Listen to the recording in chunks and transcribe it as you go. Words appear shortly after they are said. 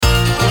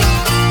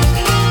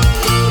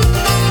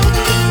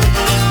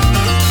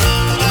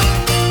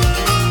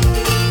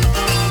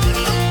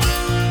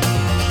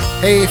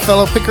Hey,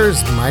 fellow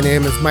pickers, my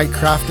name is Mike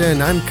Crafton,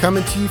 and I'm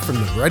coming to you from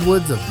the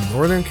redwoods of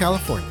Northern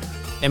California.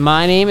 And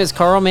my name is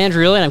Carl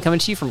Mandrioli, and I'm coming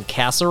to you from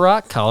Castle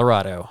Rock,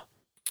 Colorado.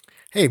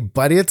 Hey,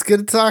 buddy, it's good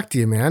to talk to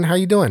you, man. How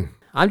you doing?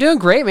 I'm doing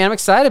great, man. I'm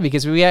excited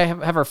because we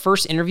have our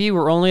first interview.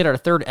 We're only at our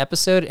third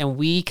episode, and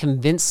we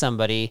convinced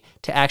somebody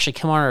to actually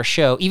come on our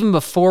show even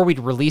before we'd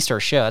released our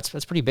show.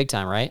 That's pretty big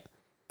time, right?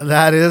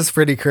 That is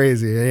pretty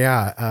crazy.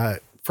 Yeah.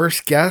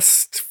 First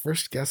guest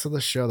of the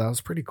show. That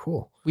was pretty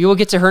cool. We will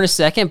get to her in a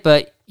second,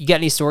 but you got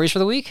any stories for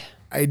the week?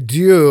 I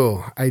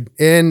do.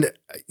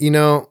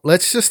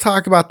 Let's just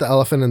talk about the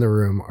elephant in the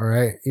room. All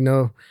right.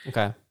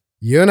 Okay.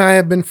 You and I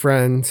have been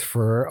friends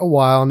for a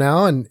while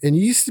now, and you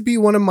used to be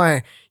one of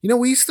my,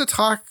 we used to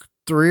talk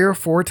 3 or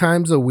 4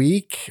 times a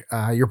week.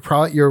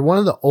 You're one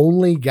of the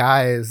only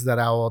guys that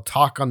I will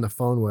talk on the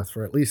phone with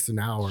for at least an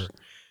hour.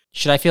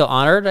 Should I feel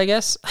honored, I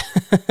guess?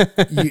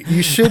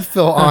 you should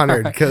feel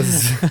honored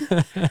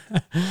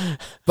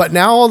but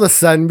now all of a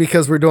sudden,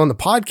 because we're doing the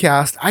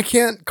podcast, I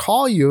can't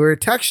call you or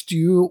text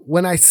you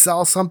when I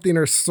sell something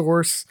or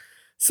source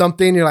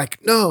something. You're like,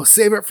 no,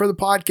 save it for the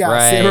podcast.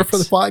 Right. Save it for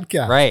the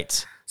podcast.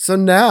 Right. So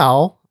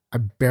now I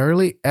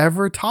barely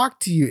ever talk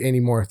to you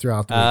anymore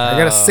throughout the week. I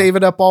got to save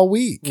it up all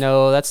week.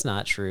 No, that's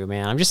not true,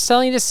 man. I'm just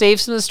telling you to save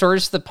some of the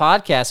stories for the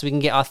podcast so we can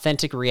get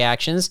authentic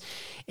reactions.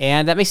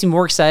 And that makes me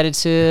more excited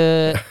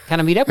to kind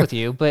of meet up with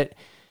you. But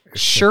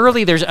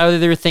surely there's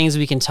other things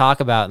we can talk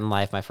about in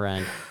life, my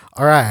friend.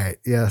 All right.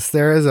 Yes,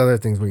 there is other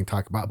things we can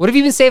talk about. What have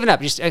you been saving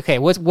up?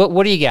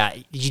 What do you got?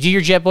 Did you do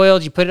your jet boil?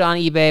 Did you put it on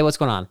eBay? What's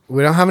going on?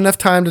 We don't have enough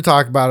time to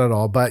talk about it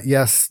all. But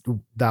yes,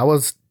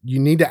 you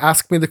need to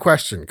ask me the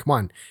question. Come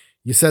on.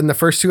 You said in the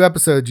first 2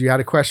 episodes you had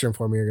a question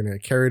for me. You're going to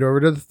carry it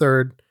over to the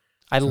third.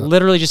 I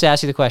literally just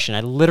asked you the question.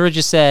 I literally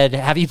just said,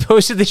 have you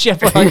posted the jet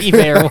boil on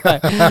eBay or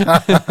what?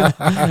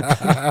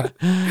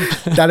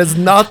 That is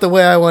not the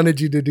way I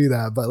wanted you to do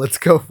that, but let's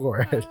go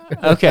for it.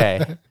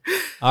 Okay.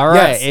 All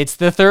right. Yes. It's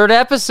the 3rd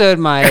episode,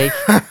 Mike.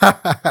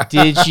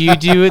 Did you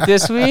do it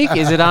this week?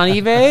 Is it on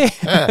eBay?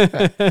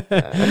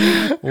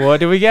 What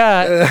do we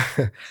got?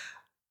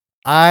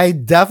 I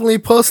definitely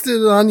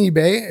posted it on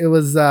eBay. It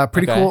was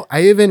pretty cool.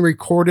 I even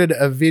recorded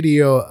a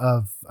video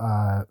of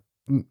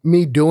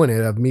me doing it,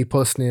 of me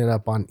posting it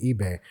up on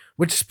eBay,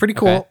 which is pretty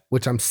cool,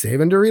 which I'm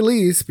saving to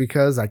release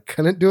because I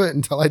couldn't do it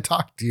until I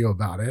talked to you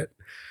about it.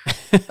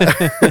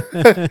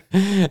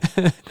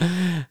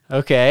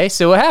 Okay.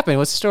 So what happened?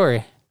 What's the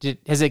story?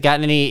 Has it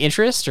gotten any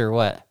interest or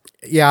what?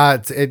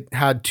 Yeah, it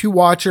had 2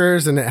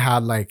 watchers and it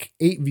had like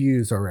 8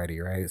 views already,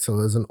 right? So it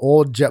was an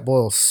old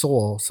Jetboil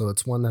Soul, so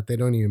it's one that they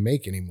don't even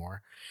make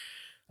anymore.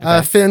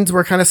 Fins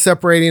were kind of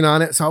separating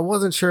on it, so I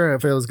wasn't sure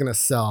if it was going to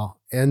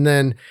sell. And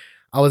then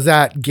I was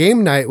at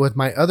game night with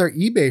my other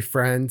eBay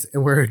friends,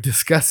 and we were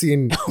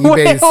discussing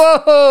eBay's...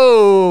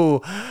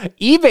 Whoa!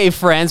 eBay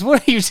friends?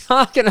 What are you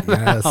talking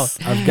about? Yes,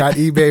 I've got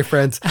eBay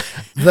friends.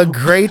 The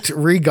great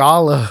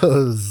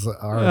Regalos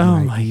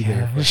are my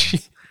eBay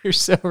friends. You're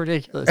so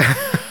ridiculous.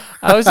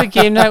 I was at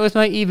game night with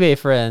my eBay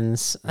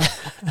friends.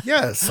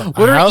 Yes.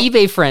 What are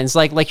eBay friends?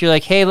 Like you're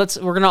like, hey, we're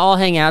going to all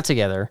hang out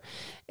together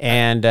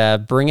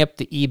and bring up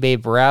the eBay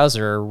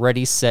browser,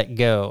 ready, set,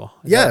 go.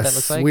 Is that what that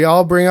looks like? We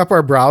all bring up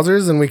our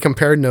browsers and we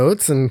compare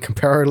notes and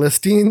compare our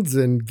listings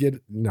and we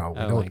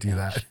don't do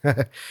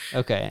that.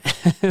 Okay.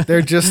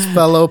 They're just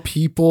fellow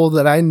people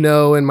that I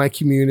know in my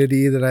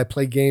community that I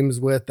play games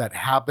with that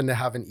happen to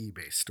have an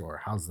eBay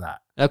store. How's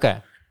that?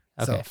 Okay.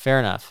 Fair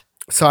enough.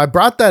 So I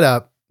brought that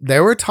up. They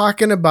were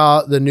talking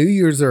about the new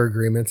user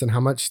agreements and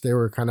how much they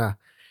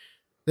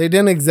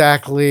didn't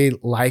exactly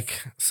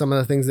like some of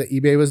the things that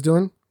eBay was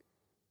doing.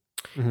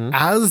 Mm-hmm.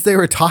 As they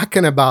were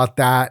talking about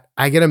that,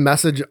 I get a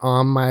message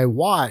on my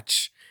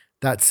watch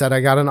that said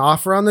I got an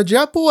offer on the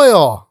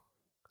Jetboil.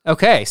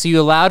 Okay, so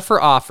you allowed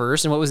for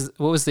offers, and what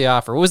was the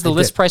offer? What was the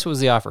list price? What was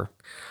the offer?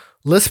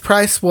 List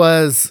price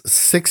was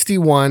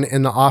 61,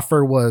 and the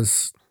offer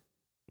was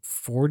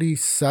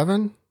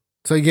 47.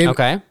 So he gave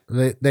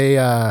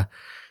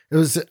it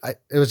was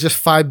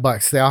just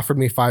 $5. They offered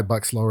me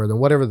 $5 lower than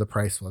whatever the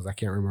price was. I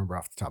can't remember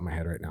off the top of my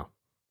head right now.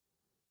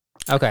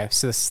 Okay,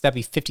 so that'd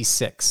be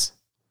 56.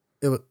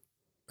 It was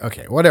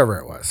okay, whatever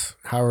it was.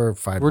 However,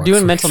 $5. We're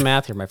doing mental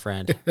math here, my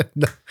friend.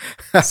 No,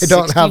 I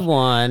don't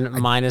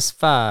 61 minus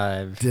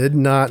 5. Did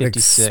not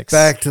 56.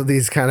 Expect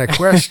these kind of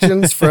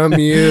questions from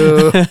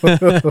you.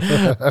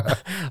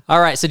 All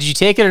right, so did you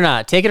take it or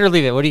not? Take it or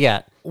leave it. What do you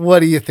got? What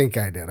do you think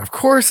I did? Of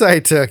course I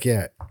took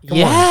it.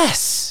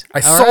 Yes. I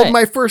sold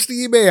my first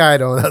eBay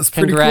item. That's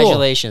pretty cool.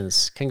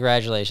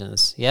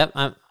 Congratulations. Yep.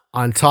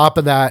 On top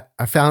of that,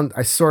 I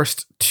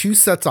sourced 2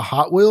 sets of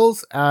Hot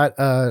Wheels at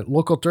a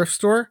local thrift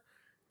store.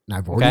 And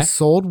I've already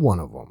sold one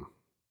of them.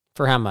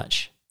 For how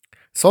much?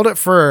 Sold it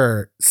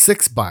for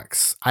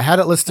 $6. I had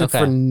it listed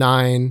for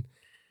 $9.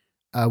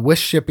 With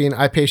shipping,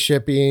 I pay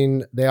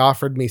shipping. They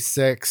offered me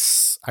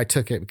 $6. I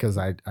took it because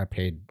I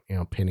paid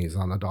pennies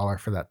on the dollar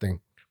for that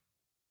thing.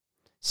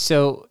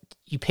 So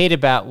you paid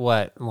about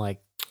what,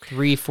 like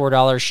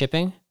 $3-4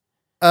 shipping?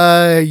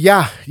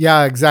 Yeah,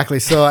 exactly.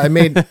 So I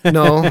made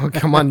no,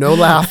 come on, no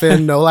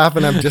laughing, no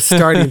laughing. I'm just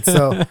starting.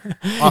 So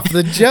off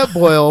the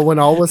Jetboil, when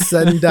all was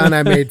said and done,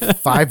 I made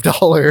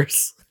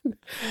 $5,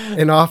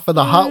 and off of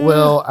the Hot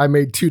Wheel, I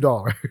made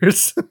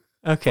 $2.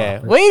 Okay.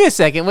 Profit. Wait a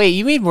second. Wait,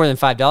 you made more than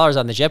 $5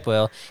 on the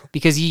Jetboil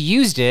because you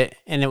used it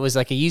and it was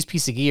like a used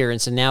piece of gear,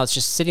 and so now it's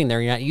just sitting there.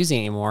 You're not using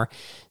it anymore.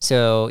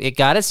 So it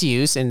got its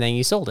use, and then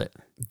you sold it.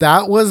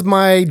 That was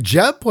my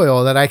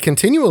Jetboil that I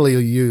continually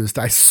used.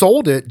 I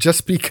sold it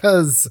just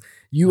because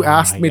you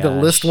asked me to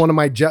list one of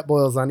my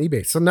Jetboils on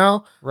eBay. So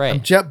now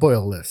I'm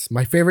Jetboil list.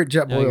 My favorite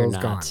Jetboil is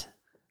gone.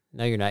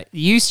 No, you're not.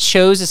 You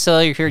chose to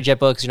sell your favorite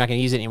Jetboil because you're not going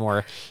to use it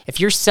anymore. If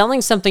you're selling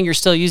something you're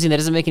still using, that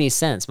doesn't make any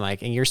sense,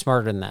 Mike, and you're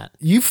smarter than that.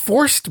 You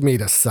forced me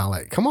to sell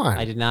it. Come on.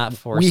 I did not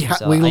force you to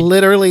sell it. We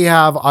literally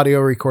have audio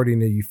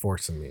recording of you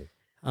forcing me.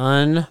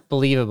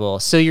 Unbelievable.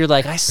 So you're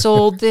like, I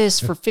sold this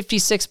for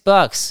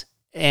 $56.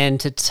 And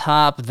to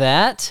top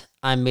that,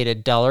 I made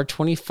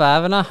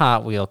 $1.25 in a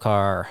Hot Wheel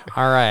car.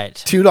 All right.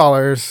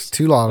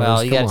 $2.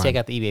 Well, you got to take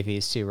out the eBay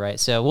fees too, right?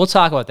 So we'll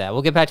talk about that.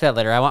 We'll get back to that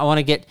later. I want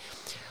to get...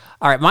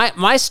 All right,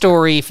 my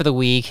story for the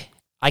week,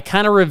 I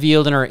kind of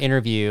revealed in our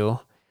interview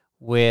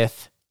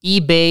with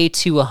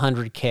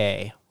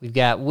EBAYTO100K. We've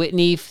got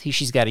Whitney.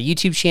 She's got a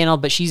YouTube channel,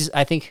 but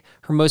I think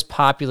her most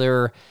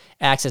popular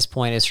access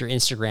point is her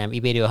Instagram,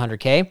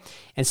 EBAYTO100K.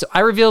 And so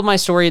I revealed my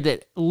story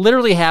that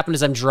literally happened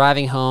as I'm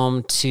driving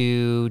home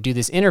to do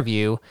this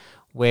interview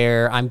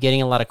where I'm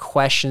getting a lot of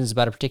questions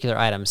about a particular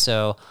item.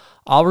 So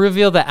I'll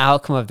reveal the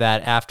outcome of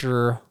that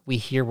after we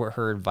hear what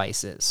her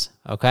advice is.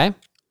 Okay?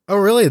 Oh,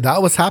 really?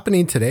 That was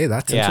happening today?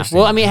 That's interesting.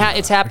 Well, I mean,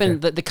 it's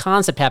happened. Okay. The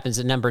concept happens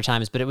a number of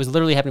times, but it was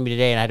literally happening to me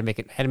today, and I had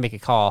to make a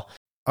call.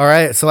 All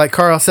right. So like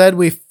Carl said,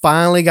 we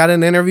finally got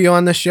an interview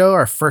on the show,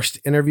 our first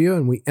interview,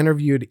 and we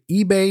interviewed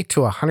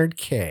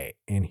EBAYTO100K.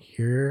 And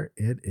here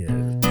it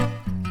is.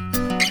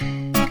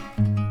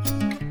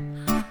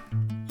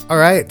 All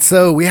right.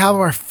 So we have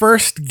our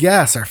first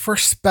guest, our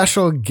first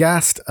special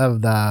guest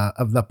of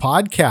the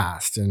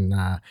podcast. And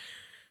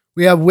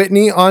we have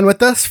Whitney on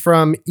with us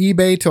from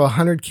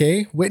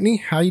EBAYTO100K. Whitney,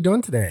 how you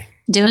doing today?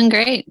 Doing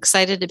great.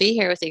 Excited to be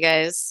here with you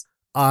guys.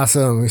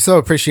 Awesome. We so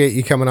appreciate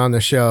you coming on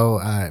the show.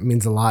 It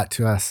means a lot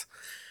to us.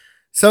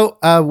 So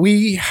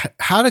we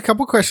had a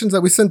couple questions that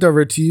we sent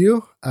over to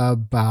you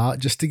about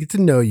just to get to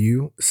know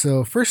you.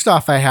 So first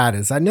off I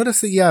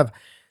noticed that you have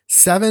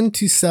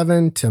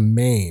 727 to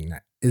Maine.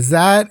 Is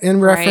that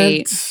in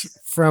reference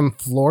from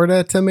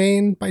Florida to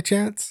Maine by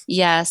chance?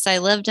 Yes, I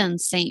lived in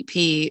St.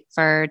 Pete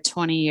for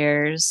 20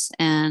 years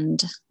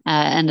and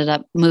ended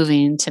up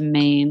moving to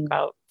Maine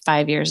about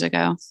 5 years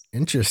ago.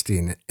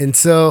 Interesting. And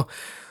so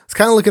I was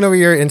kind of looking over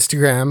your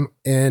Instagram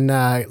and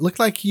it looked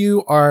like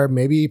you are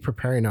maybe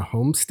preparing a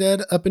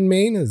homestead up in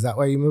Maine. Is that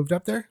why you moved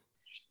up there?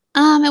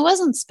 It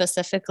wasn't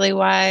specifically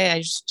why. I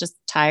was just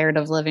tired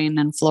of living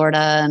in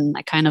Florida, and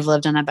I kind of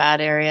lived in a bad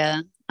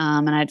area.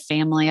 And I had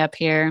family up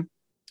here.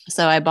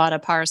 So I bought a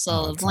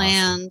parcel of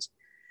land,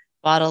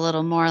 bought a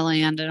little more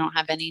land. I don't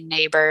have any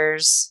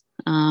neighbors.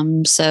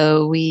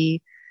 So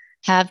we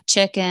have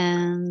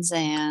chickens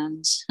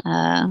and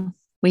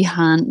we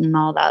hunt and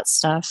all that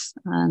stuff.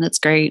 And it's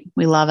great.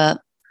 We love it.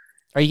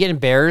 Are you getting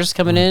bears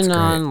coming in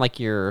on like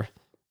your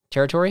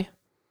territory?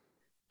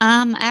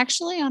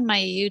 Actually on my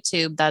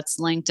YouTube, that's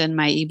linked in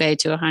my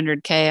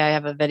EBAYTO100K. I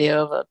have a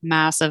video of a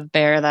massive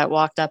bear that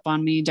walked up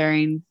on me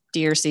during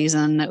deer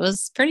season. It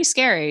was pretty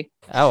scary.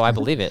 Oh, I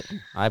believe it.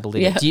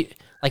 It.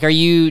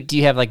 Do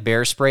you have like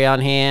bear spray on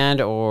hand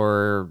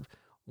or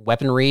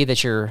weaponry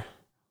that you're...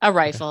 A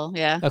rifle,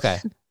 yeah. Okay.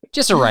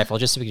 Just a rifle,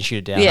 just so we can shoot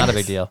it down. Yes. Not a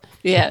big deal.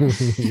 Yeah.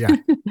 Yeah.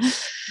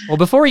 Well,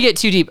 before we get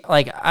too deep,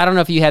 like, I don't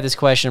know if you had this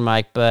question,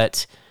 Mike,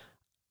 but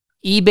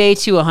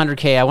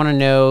EBAYTO100K, I want to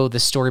know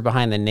the story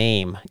behind the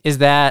name. Is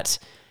that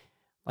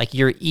like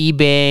you're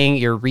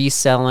eBaying, you're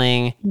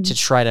reselling to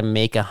try to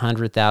make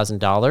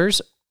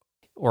 $100,000?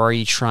 Or are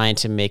you trying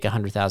to make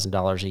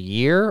 $100,000 a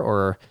year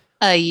or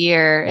a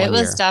year? It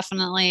was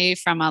definitely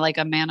from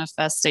a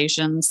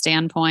manifestation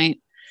standpoint.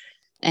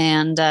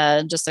 And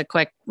just a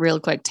real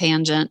quick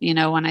tangent. You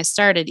know, when I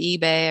started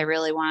eBay, I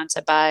really wanted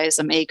to buy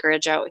some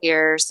acreage out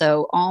here.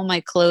 So all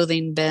my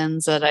clothing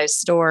bins that I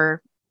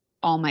store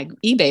all my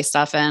eBay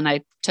stuff in,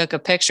 I took a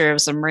picture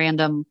of some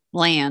random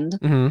land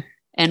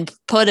and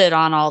put it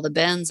on all the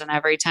bins. And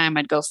every time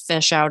I'd go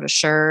fish out a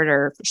shirt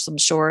or some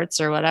shorts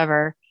or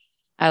whatever,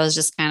 I was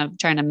just kind of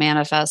trying to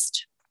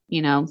manifest,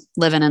 you know,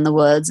 living in the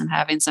woods and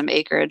having some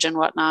acreage and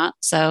whatnot.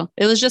 So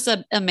it was just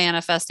a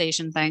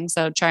manifestation thing.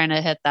 So trying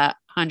to hit that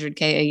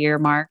 100K a year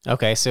mark.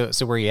 Okay. So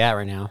where are you at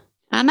right now?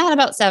 I'm at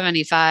about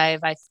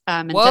 75.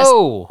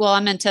 Whoa.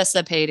 I'm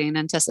anticipating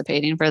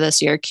for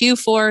this year.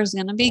 Q4 is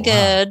going to be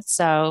good.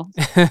 So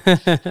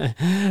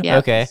yeah.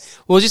 Okay.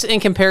 Well, just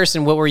in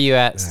comparison, what were you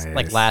at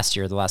like last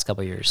year, the last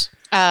couple of years?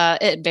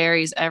 It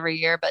varies every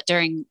year, but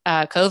during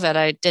COVID,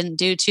 I didn't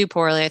do too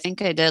poorly. I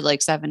think I did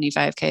like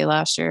 75K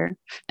last year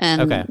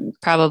and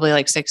probably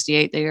like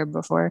 68 the year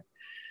before.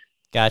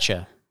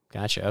 Gotcha.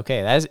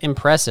 Okay. That is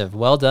impressive.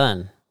 Well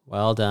done.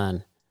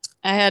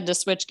 I had to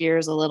switch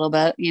gears a little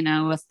bit,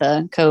 with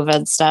the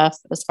COVID stuff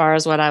as far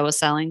as what I was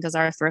selling because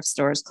our thrift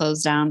stores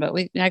closed down, but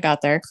I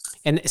got there.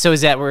 And so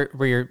is that where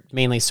you're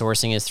mainly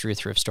sourcing is through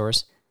thrift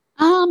stores?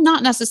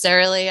 Not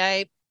necessarily.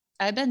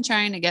 I've been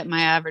trying to get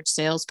my average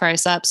sales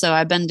price up. So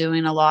I've been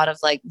doing a lot of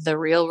like the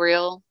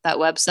Real, that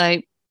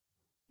website.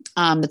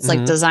 It's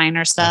like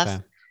designer stuff.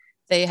 Okay.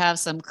 They have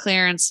some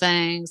clearance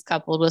things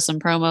coupled with some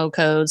promo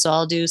codes. So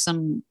I'll do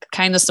some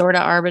kind of sort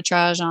of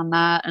arbitrage on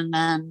that. And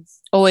then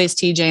always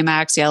TJ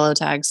Maxx yellow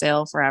tag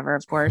sale forever,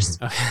 of course.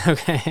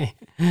 Okay.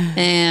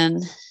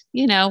 And,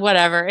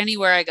 whatever.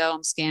 Anywhere I go,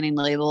 I'm scanning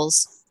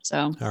labels.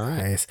 So, all right.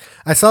 Nice.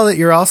 I saw that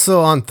you're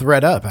also on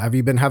ThreadUp. Have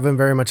you been having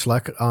very much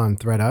luck on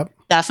ThreadUp?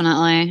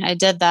 Definitely. I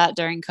did that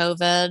during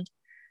COVID.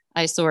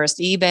 I sourced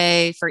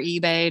eBay for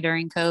eBay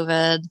during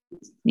COVID.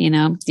 You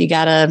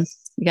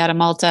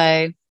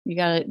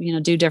gotta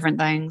do different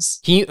things.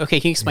 Can you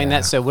explain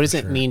that? So what does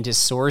it mean to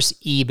source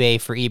eBay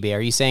for eBay?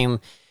 Are you saying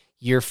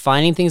you're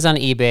finding things on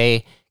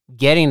eBay,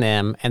 getting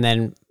them, and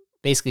then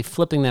basically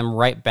flipping them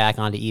right back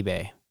onto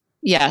eBay?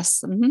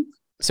 Yes. Mm-hmm.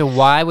 So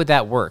why would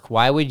that work?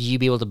 Why would you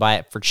be able to buy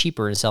it for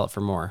cheaper and sell it for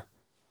more?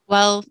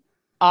 Well,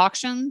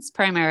 auctions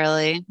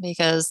primarily,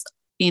 because,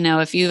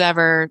 if you've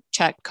ever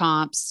checked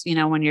comps,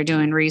 when you're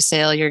doing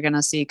resale, you're going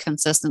to see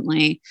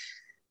consistently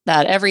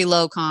that every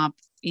low comp,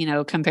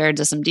 compared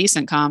to some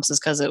decent comps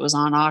is because it was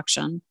on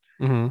auction.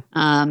 Mm-hmm.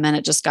 And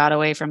it just got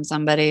away from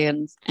somebody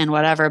and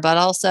whatever. But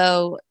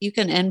also you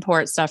can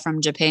import stuff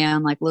from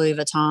Japan, like Louis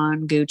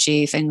Vuitton,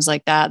 Gucci, things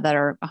like that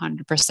are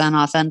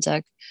 100%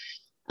 authentic.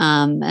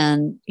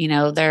 And,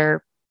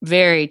 they're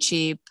very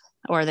cheap,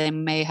 or they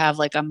may have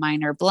like a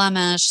minor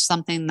blemish,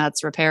 something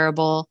that's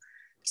repairable.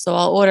 So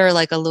I'll order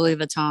like a Louis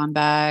Vuitton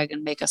bag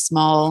and make a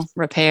small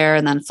repair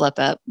and then flip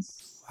it.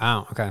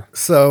 Wow. Okay.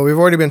 So we've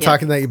already been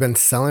talking that you've been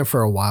selling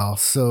for a while.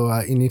 So,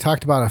 and you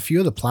talked about a few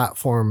of the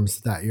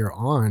platforms that you're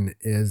on.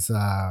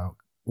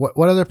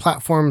 What other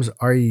platforms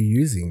are you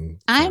using?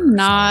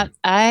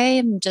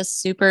 I'm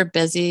just super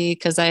busy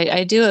because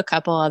I do a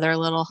couple other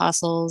little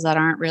hustles that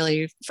aren't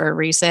really for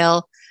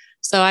resale.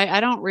 So I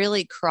don't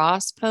really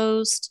cross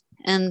post,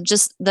 and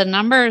just the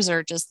numbers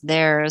are just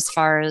there as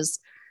far as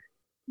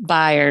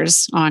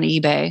buyers on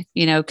eBay,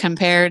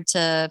 compared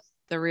to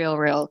the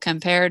Real,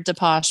 compared to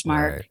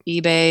Poshmark. Right.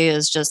 eBay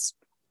is just,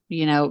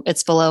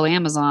 it's below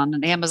Amazon,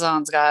 and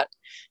Amazon's got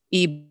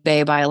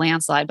eBay by a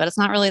landslide, but it's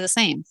not really the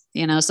same,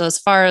 so as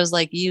far as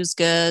like used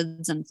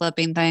goods and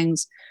flipping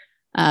things,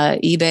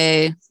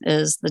 eBay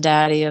is the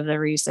daddy of the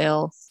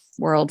resale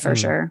world for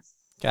sure.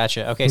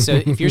 Gotcha. Okay.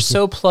 So if you're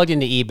so plugged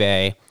into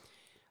eBay,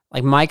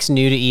 like Mike's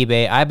new to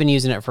eBay, I've been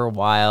using it for a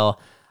while.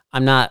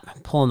 I'm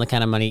not pulling the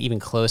kind of money even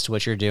close to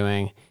what you're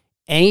doing.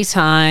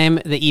 Anytime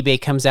the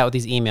eBay comes out with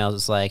these emails,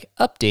 it's like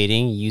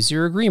updating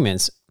user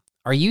agreements.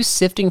 Are you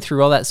sifting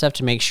through all that stuff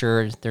to make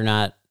sure they're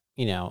not,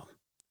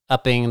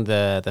 upping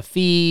the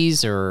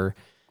fees or,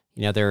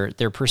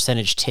 their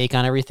percentage take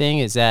on everything?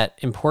 Is that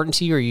important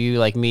to you? Or are you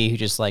like me who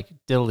just like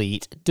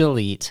delete?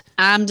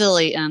 I'm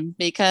deleting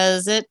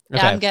because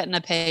I'm getting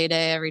a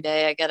payday every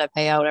day. I get a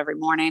payout every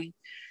morning.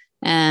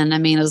 And I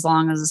mean, as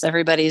long as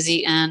everybody's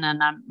eating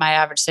and my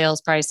average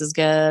sales price is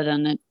good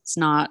and it's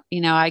not,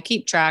 I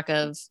keep track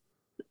of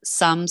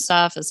some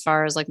stuff as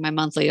far as like my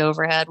monthly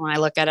overhead when I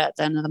look at it at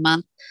the end of the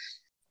month.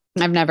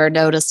 I've never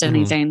noticed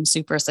anything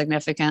super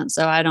significant.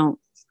 So I don't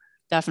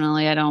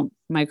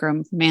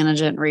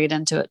micromanage it and read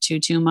into it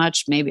too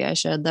much. Maybe I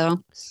should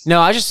though. No,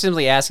 I was just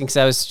simply asking because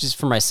I was just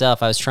for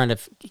myself. I was trying to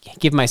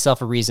give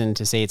myself a reason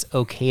to say it's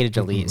okay to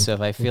delete. So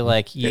if I feel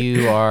like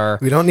you are,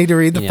 we don't need to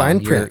read the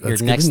fine print. You're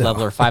next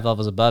level or 5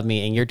 levels above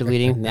me, and you're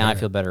deleting. Now I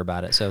feel better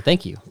about it. So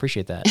thank you,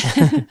 appreciate that.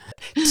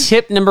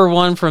 Tip number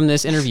 1 from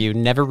this interview: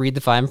 never read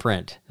the fine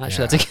print. Not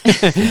sure that's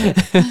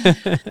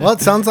okay. Well,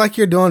 it sounds like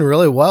you're doing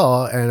really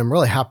well, and I'm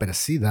really happy to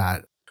see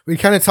that. We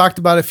kind of talked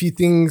about a few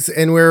things,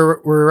 and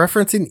we're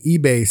referencing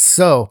eBay.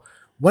 So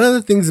one of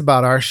the things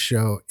about our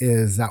show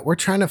is that we're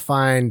trying to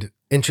find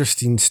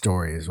interesting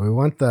stories. We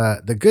want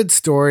the good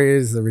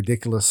stories, the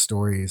ridiculous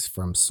stories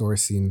from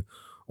sourcing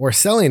or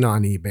selling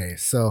on eBay.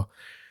 So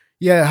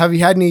yeah, have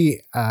you had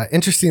any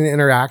interesting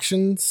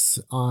interactions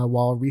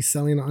while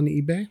reselling on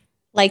eBay?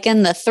 Like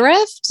in the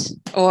thrift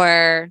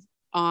or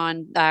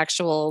on the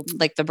actual,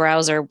 like the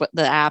browser,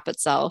 the app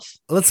itself?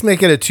 Let's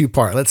make it a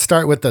 2-part. Let's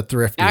start with the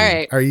thrifting. All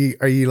right. Are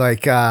you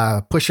like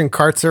pushing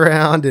carts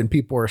around and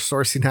people are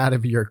sourcing out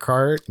of your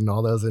cart and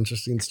all those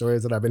interesting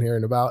stories that I've been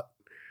hearing about?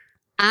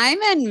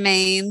 I'm in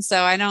Maine,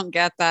 so I don't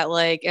get that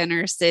like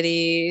inner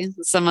city,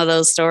 some of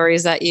those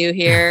stories that you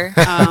hear.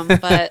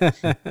 But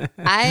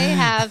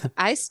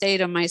I stay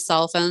to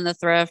myself in the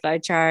thrift. I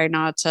try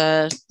not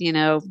to,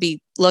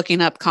 be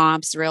looking up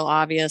comps real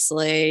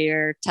obviously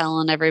or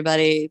telling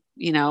everybody,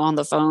 on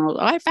the phone, oh,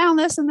 I found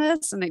this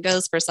and it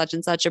goes for such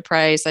and such a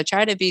price. I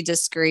try to be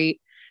discreet.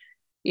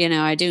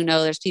 I do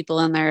know there's people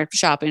in there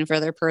shopping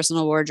for their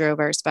personal wardrobe.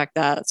 I respect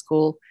that. It's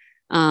cool.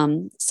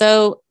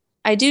 So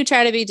I do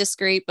try to be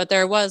discreet, but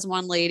there was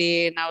one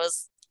lady and I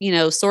was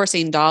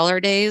sourcing dollar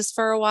days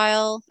for a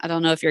while. I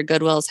don't know if your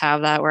Goodwills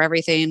have that, where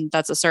everything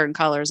that's a certain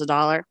color is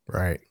 $1.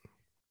 Right.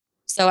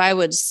 So I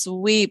would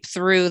sweep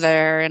through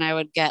there and I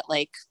would get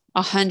like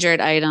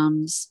 100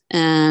 items,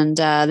 and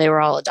they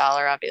were all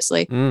 $1,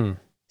 obviously.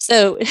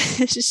 So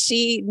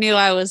she knew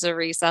I was a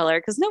reseller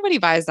because nobody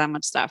buys that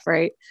much stuff,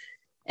 right?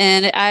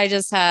 And I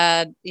just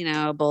had,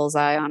 a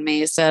bullseye on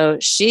me. So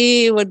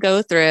she would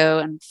go through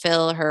and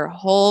fill her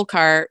whole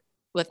cart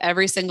with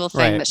every single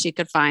thing that she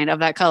could find of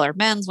that color.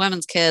 Men's,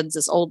 women's, kids,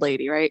 this old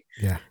lady, right?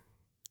 Yeah.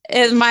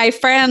 And my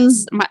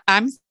friends,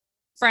 I'm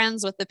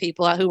friends with the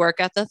people who work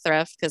at the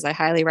thrift, because I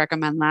highly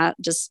recommend that.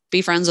 Just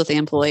be friends with the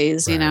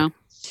employees,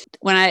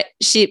 When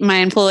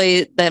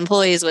the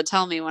employees would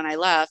tell me when I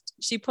left,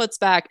 she puts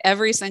back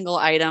every single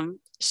item.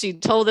 She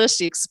told us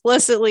she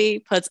explicitly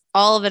puts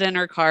all of it in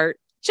her cart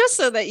just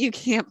so that you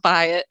can't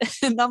buy it.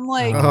 And I'm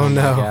like, oh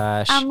no,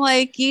 gosh. I'm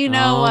like, what?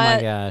 Oh my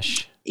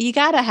gosh. You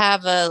got to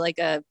have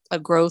a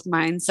growth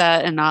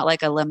mindset and not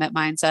like a limit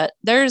mindset.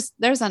 There's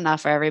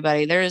enough for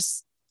everybody.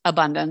 There's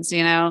abundance,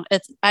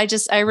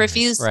 I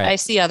refuse. Right. I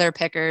see other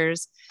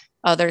pickers,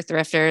 other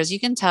thrifters. You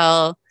can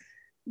tell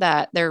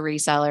that they're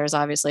resellers.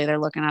 Obviously they're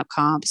looking up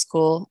comps.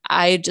 Cool.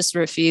 I just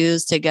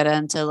refuse to get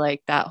into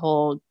like that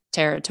whole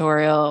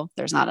territorial.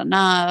 There's not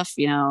enough,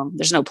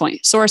 there's no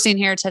point sourcing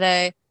here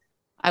today.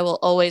 I will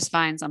always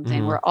find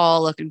something. We're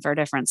all looking for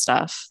different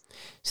stuff.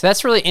 So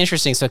that's really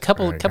interesting. So a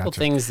couple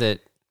things that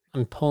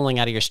I'm pulling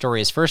out of your story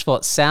is, first of all,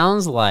 it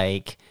sounds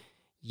like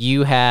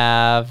you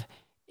have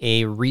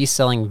a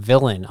reselling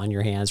villain on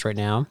your hands right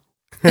now.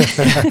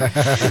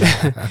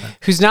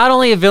 Who's not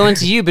only a villain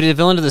to you, but a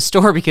villain to the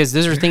store, because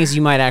those are things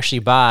you might actually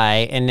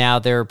buy, and now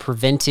they're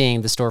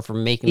preventing the store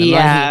from making the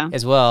money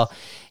as well.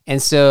 And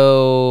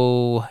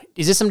so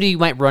is this somebody you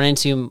might run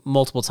into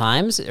multiple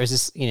times, or is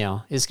this,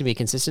 is this gonna be a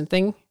consistent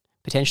thing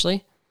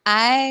potentially?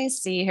 I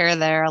see her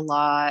there a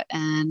lot,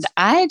 and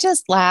I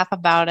just laugh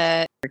about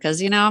it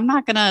because, I'm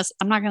not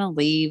gonna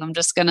leave. I'm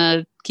just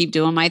gonna keep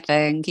doing my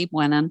thing, keep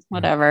winning,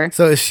 whatever.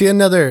 So is she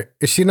another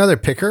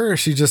picker, or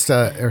she's just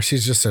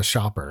a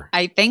shopper?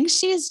 I think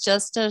she's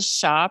just a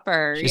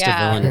shopper. Just a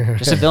villain.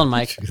 Just a villain,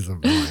 Mike. She's a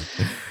villain.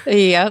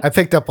 Yep. I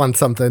picked up on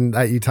something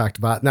that you talked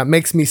about, and that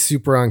makes me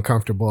super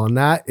uncomfortable, and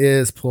that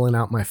is pulling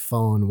out my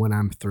phone when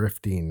I'm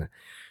thrifting.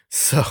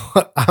 So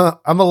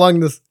I'm along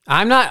this.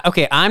 I'm not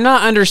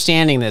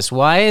understanding this.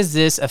 Why is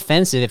this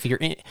offensive?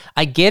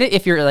 I get it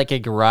if you're like a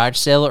garage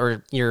sale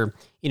or you're,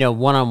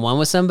 one-on-one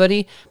with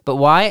somebody, but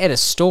why at a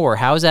store?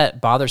 How is that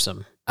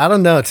bothersome? I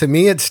don't know. To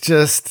me, it's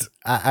just,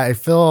 I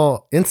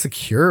feel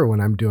insecure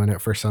when I'm doing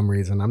it for some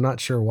reason. I'm not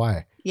sure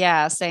why.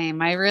 Yeah,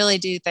 same. I really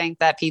do think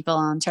that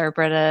people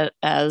interpret it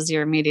as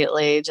you're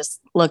immediately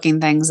just looking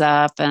things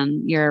up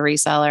and you're a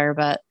reseller,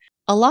 but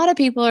a lot of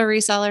people are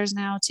resellers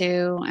now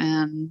too.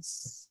 And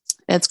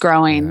it's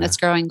growing. Yeah. It's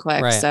growing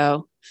quick. Right.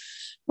 So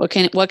what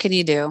can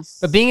you do?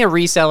 But being a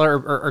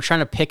reseller or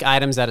trying to pick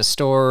items out of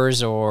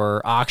stores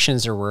or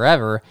auctions or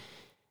wherever,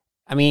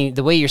 I mean,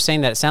 the way you're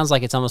saying that, it sounds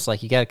like it's almost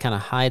like you got to kind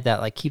of hide that,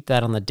 like keep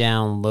that on the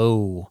down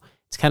low.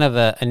 It's kind of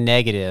a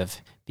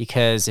negative,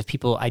 because if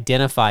people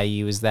identify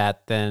you as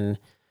that, then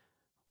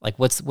like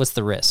what's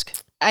the risk?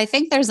 I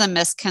think there's a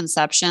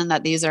misconception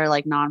that these are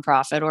like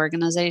nonprofit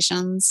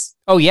organizations.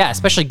 Oh yeah,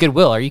 especially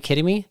Goodwill. Are you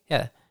kidding me?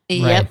 Yeah.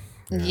 Yep.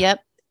 Right.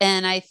 Yep.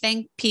 And I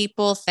think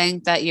people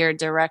think that you're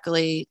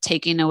directly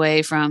taking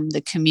away from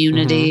the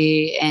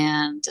community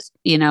and,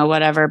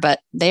 whatever, but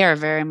they are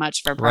very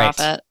much for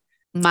profit.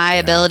 Right. My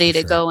ability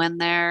to go in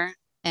there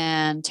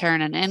and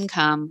turn an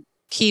income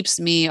keeps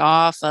me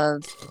off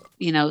of,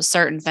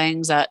 certain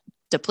things that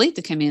deplete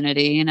the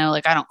community.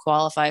 Like I don't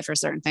qualify for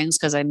certain things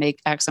because I make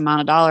X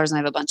amount of dollars and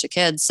I have a bunch of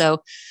kids.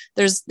 So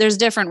there's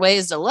different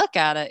ways to look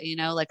at it,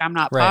 like I'm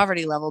not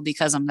poverty level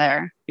because I'm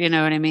there. You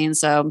know what I mean?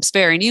 So I'm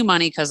sparing you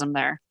money because I'm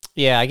there.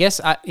 Yeah, I guess,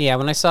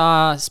 when I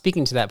saw,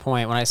 speaking to that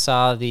point, when I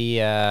saw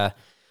the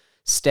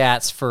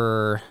stats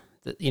for,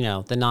 the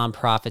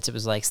nonprofits, it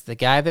was like the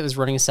guy that was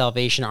running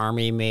Salvation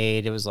Army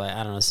made, it was like,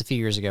 I don't know, it's a few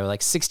years ago, like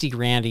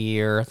 $60,000 a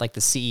year, like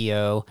the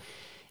CEO.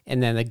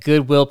 And then the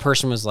Goodwill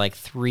person was like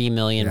 3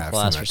 million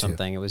plus or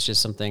something. Too. It was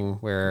just something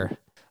where,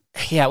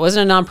 it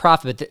wasn't a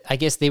nonprofit, but I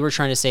guess they were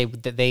trying to say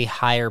that they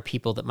hire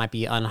people that might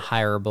be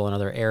unhireable in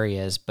other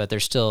areas, but they're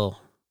still,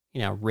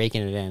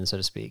 raking it in, so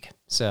to speak.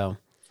 So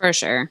for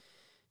sure.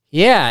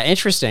 Yeah,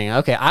 interesting.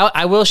 Okay,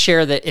 I will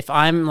share that if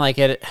I'm like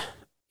in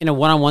a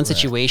one-on-one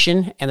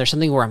situation and there's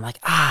something where I'm like,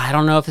 I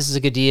don't know if this is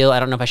a good deal. I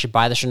don't know if I should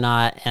buy this or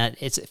not. And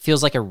it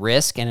feels like a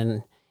risk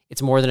and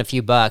it's more than a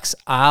few bucks.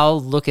 I'll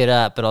look it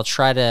up, but I'll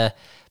try to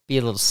be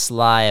a little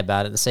sly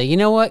about it and say, you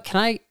know what,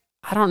 I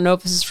don't know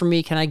if this is for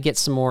me. Can I get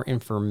some more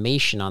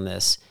information on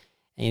this?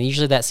 And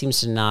usually that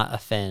seems to not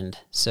offend.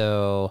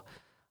 So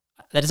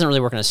that doesn't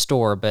really work in a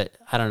store, but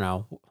I don't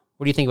know.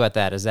 What do you think about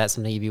that? Is that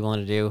something you'd be willing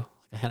to do?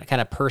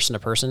 Kind of person to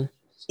person?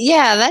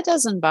 Yeah, that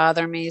doesn't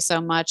bother me so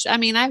much. I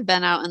mean, I've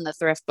been out in the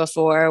thrift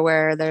before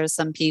where there's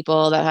some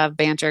people that have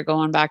banter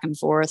going back and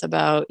forth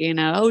about,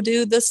 oh,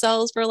 dude, this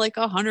sells for like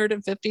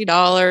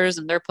 $150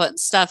 and they're putting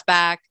stuff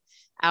back.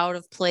 out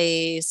of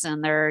place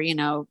and they're,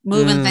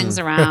 moving things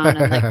around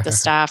and like the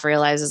staff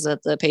realizes it,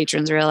 the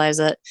patrons realize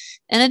it.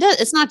 And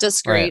it's not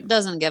discreet. Right. It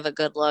doesn't give a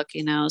good look,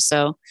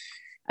 so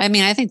I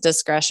mean, I think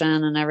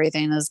discretion and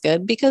everything is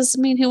good because,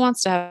 I mean, who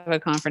wants to have a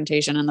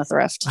confrontation in the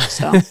thrift?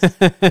 So,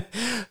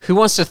 who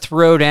wants to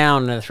throw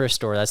down in a thrift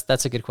store?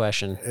 That's a good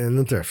question. In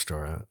the thrift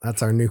store,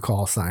 that's our new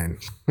call sign.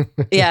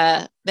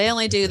 Yeah, they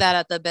only do that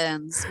at the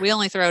bins. We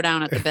only throw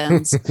down at the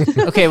bins.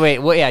 Okay, wait.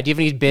 Well, yeah. Do you have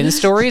any bin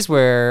stories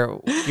where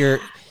you're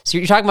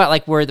talking about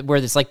like where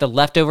it's like the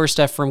leftover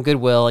stuff from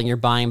Goodwill and you're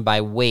buying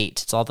by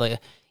weight? It's all the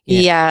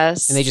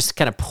yes, and they just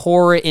kind of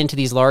pour it into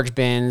these large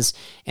bins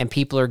and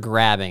people are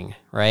grabbing,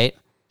 right?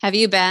 Have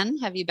you been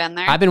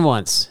there? I've been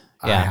once.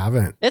 Yeah. I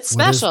haven't. It's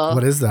special.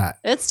 What is that?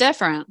 It's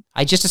different.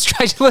 I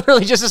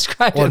literally just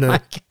described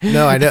it.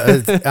 No, I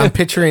know. I'm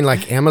picturing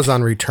like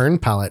Amazon return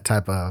pallet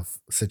type of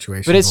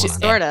situation. But it's just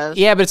sort of.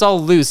 Yeah, but it's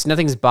all loose.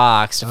 Nothing's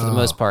boxed for the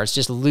most part. It's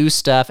just loose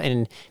stuff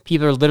and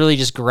people are literally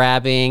just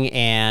grabbing.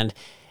 And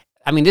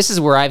I mean, this is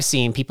where I've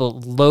seen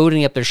people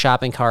loading up their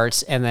shopping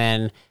carts and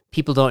then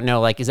people don't know,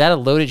 like, is that a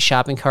loaded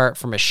shopping cart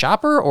from a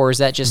shopper or is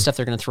that just stuff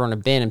they're going to throw in a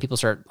bin and people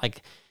start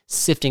like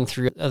sifting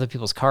through other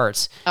people's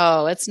carts?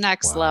 Oh, it's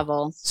next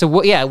level. So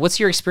what's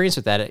your experience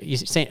with that? You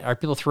saying, are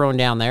people throwing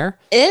down there?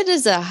 It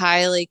is a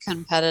highly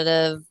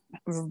competitive,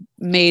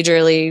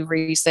 majorly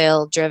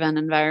resale driven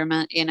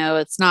environment.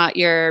 It's not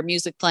your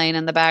music playing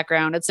in the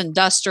background. It's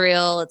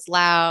industrial, it's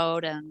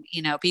loud, and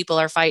people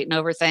are fighting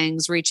over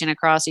things, reaching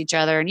across each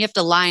other, and you have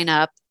to line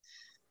up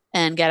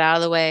and get out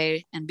of the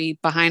way and be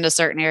behind a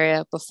certain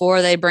area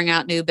before they bring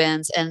out new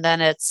bins. And then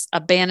it's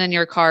abandon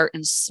your cart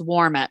and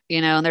swarm it,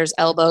 and there's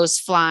elbows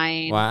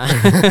flying. Wow.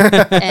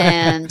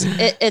 And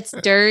it's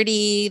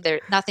dirty. There's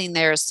nothing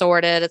there is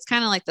sorted. It's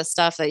kind of like the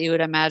stuff that you would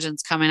imagine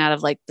is coming out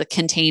of like the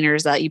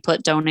containers that you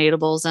put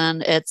donatables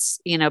in. It's,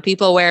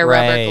 people wear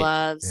rubber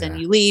gloves and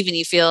you leave and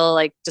you feel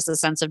like just a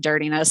sense of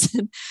dirtiness.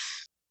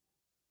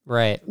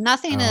 Right.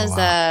 Nothing is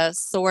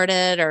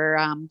sorted or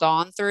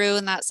gone through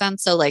in that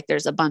sense. So like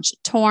there's a bunch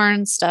of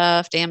torn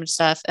stuff, damaged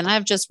stuff. And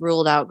I've just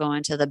ruled out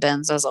going to the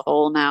bins as a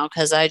whole now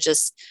because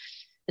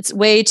it's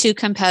way too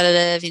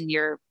competitive and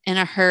you're in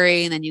a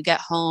hurry and then you get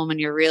home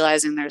and you're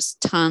realizing there's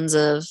tons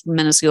of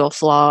minuscule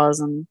flaws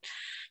and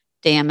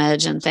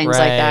damage and things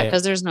like that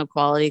because there's no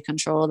quality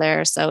control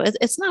there. So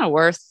it's not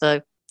worth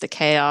the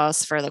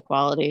chaos for the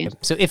quality.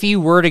 So if you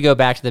were to go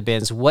back to the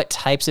bins, what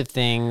types of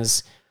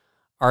things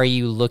are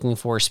you looking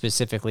for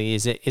specifically?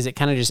 Is it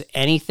kind of just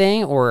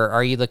anything, or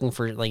are you looking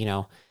for like,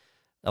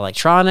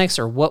 electronics,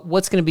 or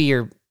what's going to be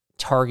your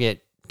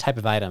target type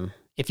of item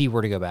if you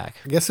were to go back?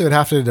 I guess it would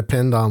have to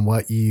depend on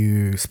what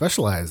you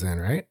specialize in,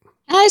 right?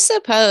 I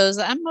suppose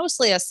I'm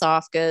mostly a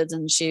soft goods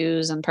and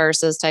shoes and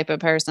purses type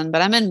of person,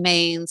 but I'm in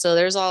Maine. So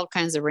there's all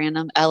kinds of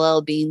random LL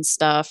Bean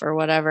stuff or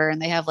whatever.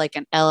 And they have like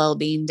an LL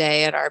Bean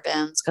day at our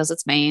bins because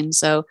it's Maine.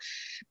 So,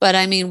 but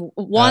I mean,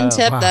 one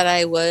tip that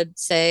I would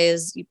say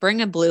is you bring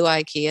a blue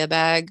IKEA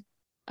bag,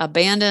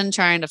 abandon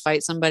trying to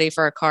fight somebody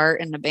for a cart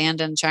and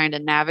abandon trying to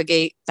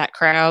navigate that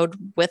crowd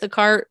with a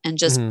cart and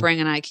just bring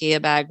an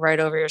IKEA bag right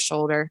over your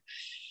shoulder.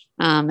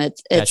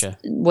 It's Gotcha.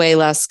 way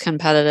less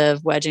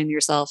competitive wedging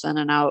yourself in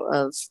and out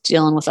of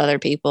dealing with other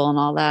people and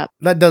all that.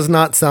 That does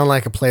not sound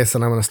like a place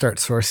that I'm going to start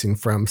sourcing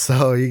from.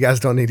 So you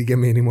guys don't need to give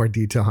me any more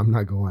detail. I'm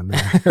not going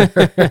there.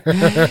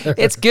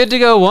 It's good to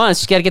go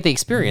once. You got to get the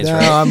experience,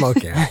 right? No, I'm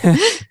okay.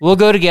 We'll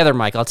go together,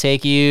 Mike. I'll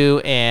take you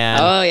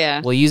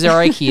and we'll use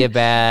our IKEA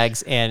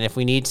bags. And if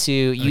we need to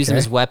use them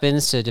as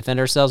weapons to defend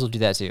ourselves, we'll do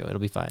that too. It'll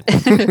be fine.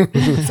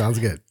 Sounds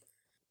good.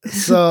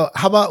 So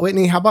how about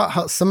Whitney? How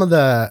about some of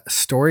the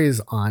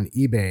stories on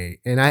eBay?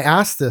 And I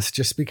asked this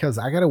just because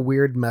I got a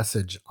weird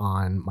message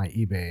on my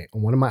eBay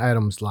on one of my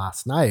items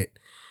last night.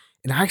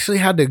 And I actually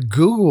had to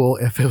Google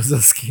if it was a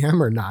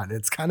scam or not.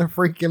 It's kind of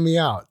freaking me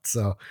out.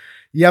 So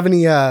you have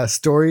any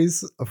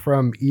stories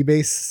from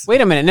eBay? Wait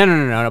a minute.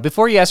 No.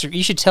 Before you ask her,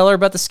 you should tell her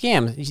about the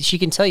scam. She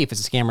can tell you if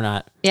it's a scam or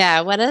not.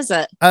 Yeah. What is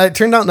it? It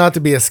turned out not to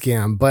be a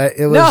scam, but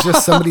it was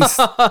just somebody's.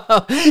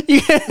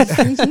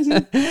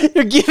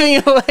 You're giving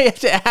it away. You have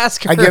to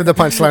ask her. I gave the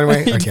punchline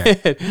away?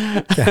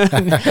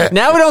 Okay.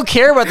 Now we don't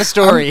care about the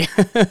story.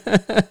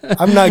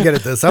 I'm not good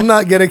at this. I'm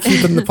not good at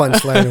keeping the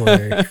punchline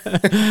away.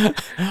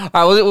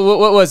 All right.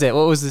 What was it?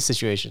 What was the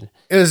situation?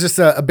 It was just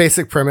a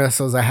basic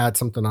premise. Was I had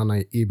something on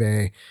my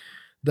eBay.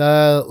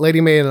 The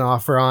lady made an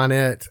offer on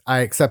it. I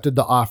accepted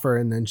the offer,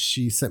 and then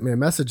she sent me a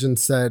message and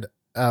said,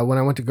 when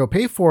I went to go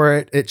pay for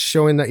it, it's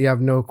showing that you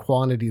have no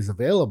quantities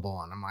available.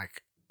 And I'm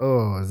like,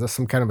 oh, is this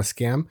some kind of a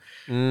scam?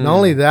 Not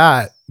only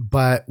that,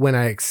 but when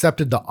I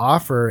accepted the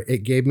offer,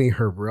 it gave me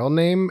her real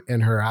name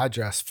and her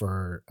address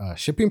for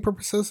shipping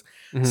purposes.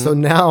 So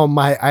now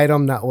my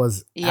item that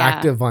was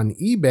active on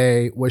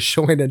eBay was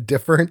showing a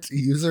different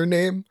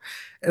username.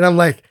 And I'm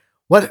like,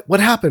 what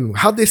happened?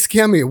 How'd they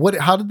scam me?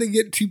 How did they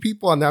get two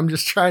people on there? I'm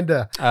just trying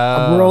to,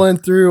 I'm rolling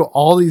through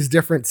all these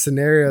different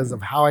scenarios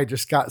of how I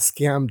just got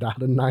scammed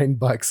out of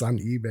 $9 on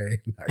eBay.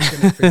 I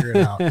couldn't figure it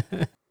out.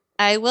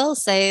 I will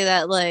say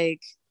that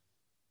like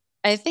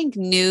I think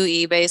new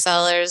eBay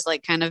sellers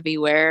like kind of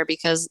beware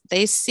because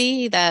they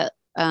see that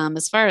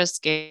as far as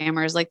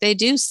scammers, like they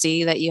do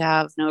see that you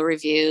have no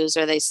reviews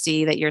or they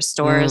see that your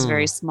store is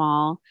very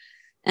small.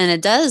 And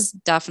it does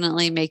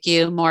definitely make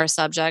you more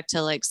subject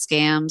to like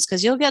scams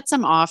because you'll get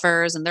some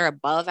offers and they're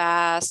above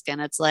ask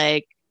and it's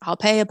like, I'll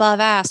pay above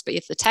ask, but you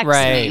have to text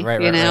me,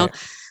 you know?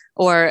 Right.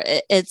 Or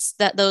it's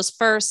that those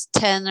first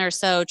 10 or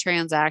so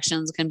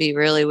transactions can be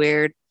really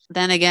weird.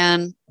 Then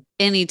again,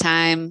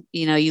 anytime,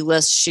 you know, you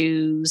list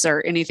shoes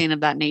or anything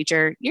of that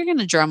nature, you're going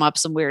to drum up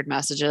some weird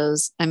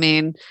messages. I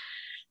mean,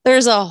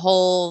 there's a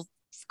whole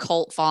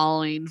cult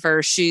following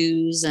for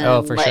shoes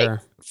and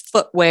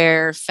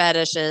footwear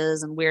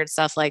fetishes and weird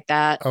stuff like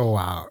that. Oh,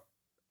 wow.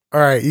 All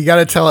right. You got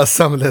to tell us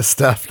some of this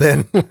stuff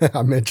then.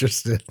 I'm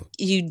interested.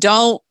 You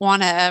don't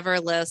want to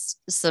ever list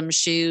some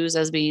shoes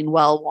as being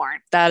well worn.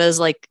 That is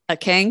like a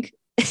kink.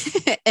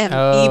 And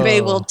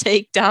eBay will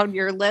take down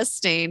your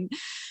listing.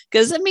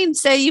 Because, I mean,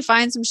 say you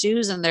find some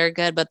shoes and they're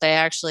good, but they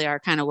actually are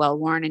kind of well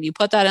worn and you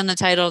put that in the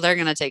title, they're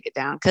going to take it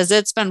down because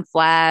it's been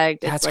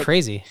flagged. That's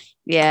crazy.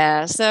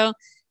 Yeah. So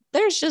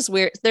there's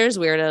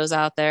weirdos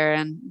out there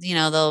and, you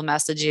know, they'll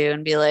message you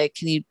and be like,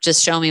 can you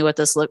just show me what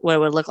it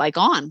would look like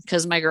on?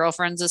 Because my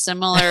girlfriend's a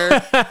similar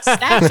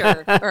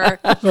stature. Or,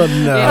 oh, no.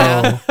 You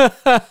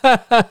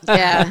know,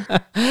 yeah.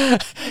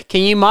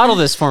 Can you model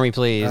this for me,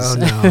 please? Oh,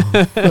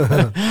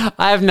 no.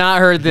 I have not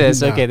heard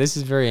this. No. Okay, this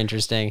is very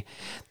interesting.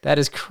 That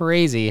is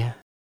crazy.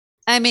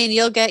 I mean,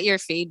 you'll get your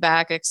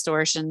feedback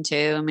extortion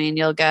too. I mean,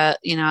 you'll get,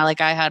 you know,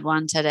 like I had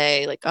one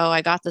today, like, oh,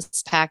 I got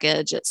this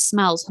package. It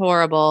smells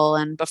horrible.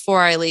 And before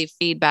I leave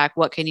feedback,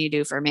 what can you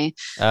do for me?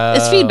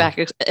 It's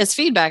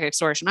feedback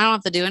extortion. I don't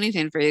have to do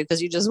anything for you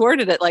because you just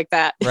worded it like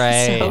that.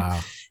 Right. So,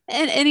 wow.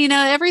 And, you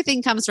know,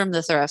 everything comes from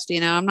the thrift. You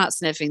know, I'm not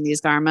sniffing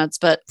these garments,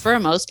 but for the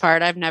most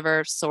part, I've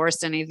never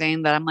sourced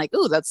anything that I'm like,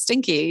 ooh, that's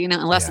stinky, you know,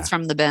 unless it's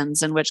from the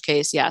bins, in which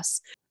case,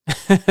 yes.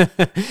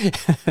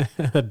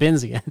 The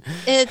bins again.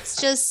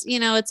 It's just, you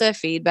know, it's a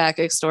feedback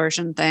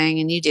extortion thing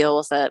and you deal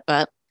with it,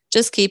 but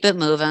just keep it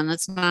moving.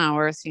 It's not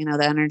worth, you know,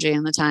 the energy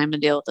and the time to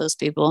deal with those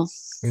people.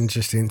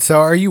 Interesting. So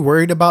are you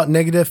worried about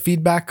negative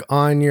feedback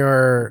on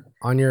your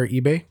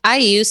eBay? I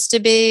used to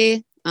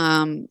be.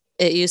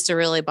 It used to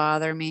really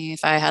bother me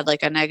if I had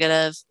like a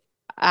negative.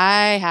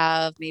 I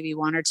have maybe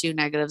 1 or 2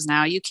 negatives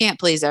now. You can't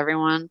please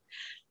everyone.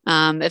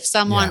 If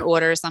someone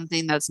orders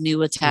something that's new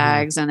with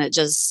tags and it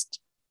just,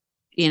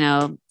 you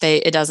know,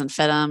 it doesn't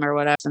fit them or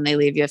whatever, and they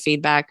leave you a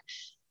feedback,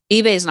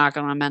 eBay's not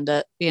going to amend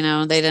it. You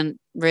know, they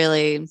didn't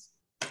really,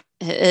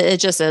 it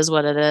just is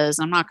what it is.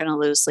 I'm not going to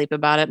lose sleep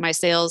about it. My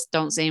sales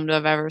don't seem to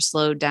have ever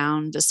slowed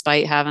down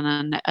despite having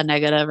a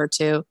negative or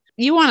 2.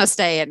 You want to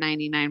stay at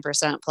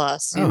 99%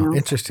 plus. You know?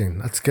 Interesting.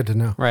 That's good to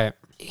know. Right.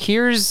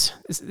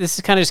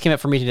 This kind of just came up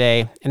for me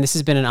today, and this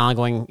has been an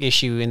ongoing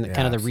issue in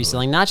kind of the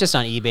reselling, not just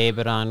on eBay,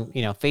 but on,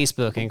 you know,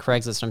 Facebook and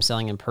Craigslist. I'm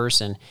selling in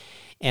person.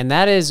 And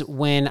that is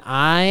when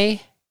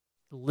I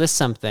list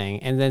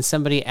something and then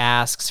somebody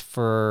asks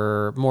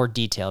for more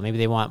detail. Maybe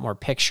they want more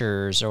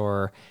pictures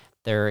or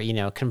they're, you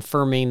know,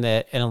 confirming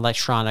that an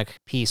electronic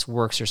piece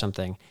works or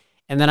something.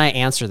 And then I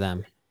answer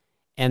them.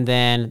 And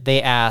then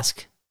they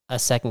ask a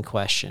second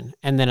question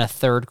and then a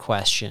third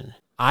question.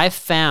 I've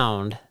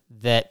found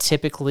that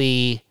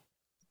typically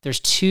there's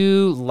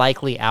 2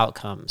 likely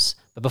outcomes.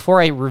 But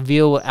before I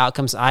reveal what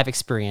outcomes I've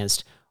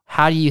experienced,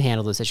 how do you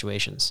handle those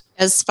situations?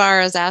 As far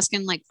as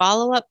asking like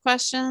follow-up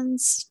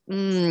questions?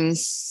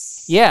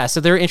 Yeah, so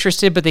they're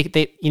interested, but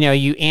they you know,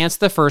 you answer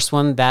the first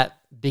one, that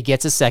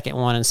begets a second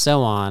one and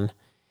so on.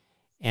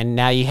 And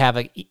now you have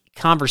a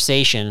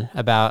conversation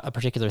about a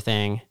particular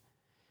thing.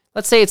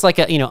 Let's say it's like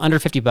a, you know, under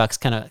 $50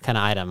 kind of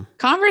item.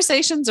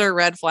 Conversations are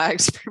red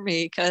flags for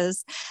me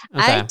because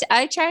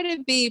I try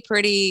to be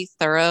pretty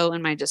thorough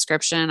in my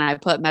description. I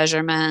put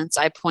measurements.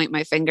 I point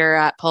my finger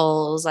at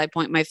pulls. I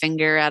point my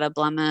finger at a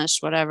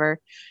blemish, whatever.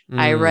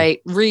 I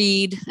write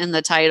read in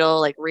the title,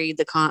 like read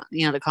the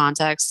the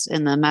context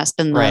in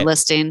the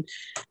listing.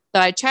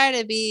 So I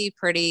try to be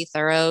pretty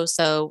thorough.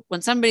 So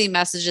when somebody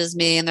messages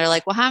me and they're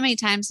like, well, how many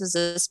times has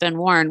this been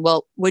worn?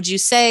 Well, would you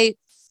say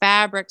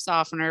fabric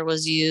softener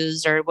was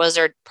used or was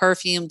there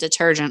perfume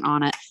detergent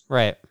on it?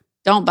 Right.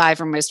 Don't buy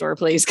from my store,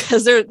 please,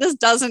 because this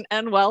doesn't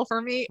end well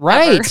for me.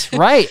 Right,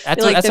 ever. Right.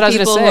 That's like what I was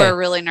going to say. People who are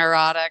really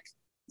neurotic.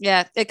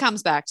 Yeah, it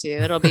comes back to you.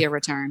 It'll be a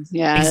return.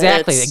 Yeah,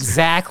 exactly.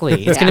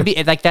 It's going to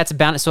be like that's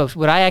bound. So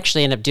what I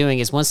actually end up doing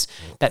is once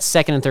that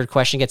second and third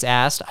question gets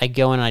asked, I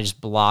go in and I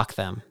just block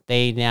them.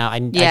 I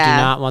do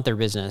not want their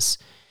business.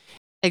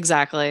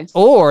 Exactly.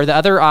 Or the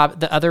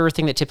other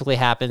thing that typically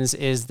happens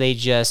is they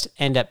just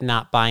end up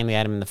not buying the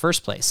item in the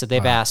first place. So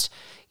they've asked,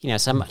 you know,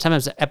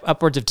 sometimes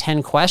upwards of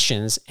 10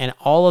 questions, and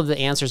all of the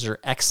answers are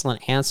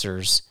excellent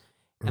answers,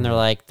 and they're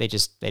like they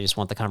just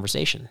want the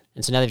conversation,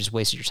 and so now they've just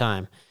wasted your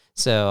time.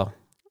 So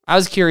I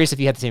was curious if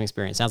you had the same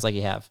experience. Sounds like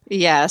you have.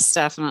 Yes,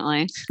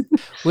 definitely.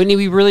 Whitney,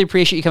 we really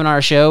appreciate you coming on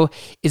our show.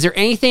 Is there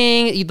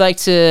anything you'd like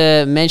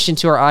to mention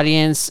to our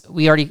audience?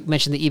 We already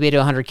mentioned the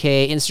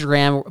EBAYTO100K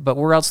Instagram, but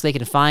where else they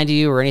can find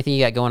you or anything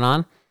you got going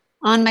on?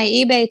 On my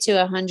eBay to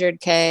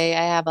 100K,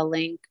 I have a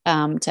link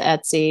to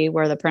Etsy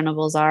where the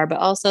printables are, but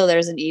also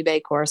there's an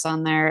eBay course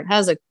on there. It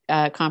has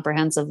a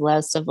comprehensive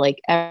list of like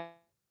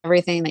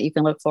everything that you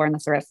can look for in the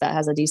thrift that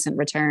has a decent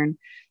return.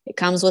 It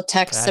comes with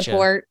text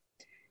support.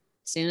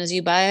 As soon as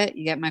you buy it,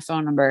 you get my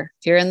phone number.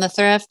 If you're in the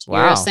thrift,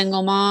 you're a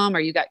single mom, or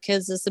you got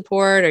kids to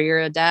support, or you're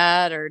a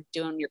dad, or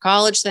doing your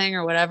college thing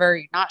or whatever,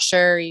 you're not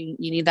sure, you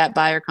need that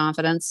buyer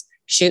confidence,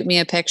 shoot me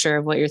a picture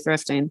of what you're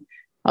thrifting.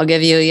 I'll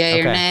give you a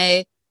yay or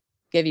nay,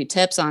 give you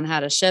tips on how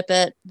to ship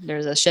it.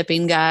 There's a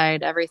shipping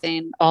guide,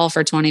 everything, all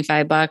for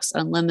 $25,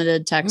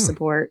 unlimited tech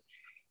support.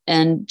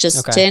 And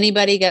just to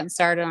anybody getting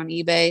started on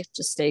eBay,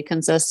 just stay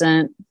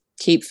consistent,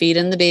 keep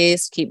feeding the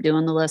beast, keep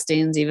doing the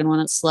listings, even when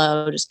it's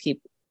slow, just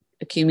keep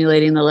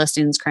accumulating the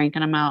listings,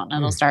 cranking them out, and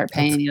it'll start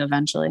paying you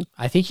eventually.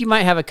 I think you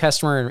might have a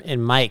customer in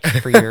Mike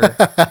for your.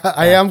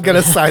 I am going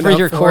to sign for up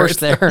your for course it.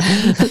 there.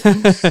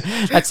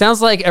 That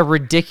sounds like a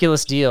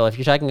ridiculous deal. If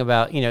you're talking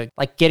about,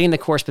 like getting the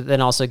course, but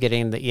then also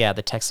getting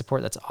the tech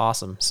support, that's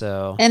awesome.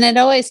 So, and it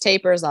always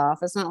tapers off.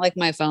 It's not like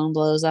my phone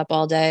blows up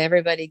all day.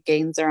 Everybody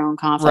gains their own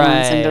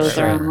confidence and goes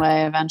their own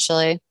way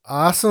eventually.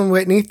 Awesome,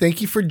 Whitney.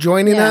 Thank you for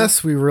joining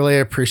us. We really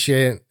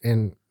appreciate it,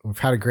 and we've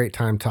had a great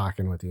time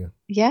talking with you.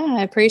 Yeah,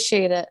 I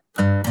appreciate it.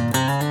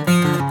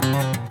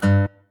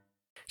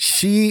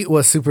 She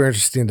was super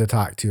interesting to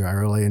talk to. I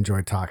really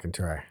enjoyed talking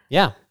to her.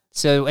 Yeah.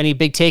 So any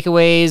big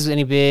takeaways,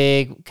 any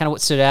big kind of what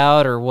stood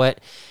out or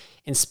what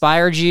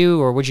inspired you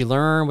or what'd you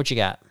learn? What you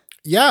got?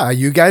 Yeah,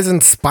 you guys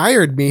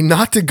inspired me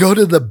not to go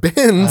to the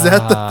bins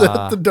at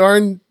the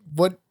darn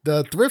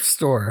the thrift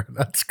store.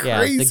 That's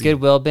crazy. Yeah, the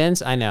Goodwill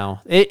bins. I know.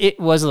 It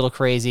was a little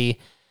crazy,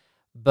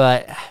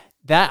 but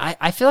that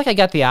I feel like I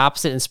got the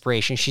opposite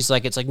inspiration. She's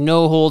like, it's like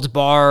no holds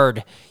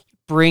barred.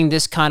 Bring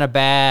this kind of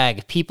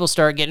bag. People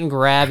start getting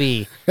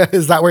grabby.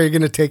 Is that where you're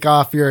going to take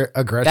off your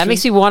aggression? That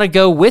makes me want to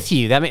go with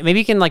you. That maybe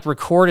you can like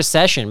record a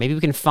session. Maybe we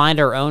can find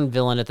our own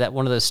villain at that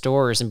one of those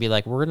stores and be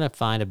like, we're going to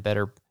find a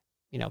better,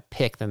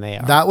 pick than they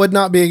are. That would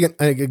not be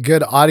a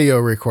good audio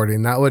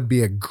recording. That would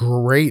be a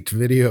great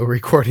video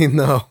recording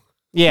though.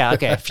 Yeah.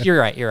 Okay. You're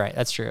right.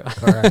 That's true.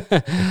 All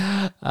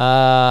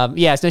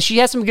right. So she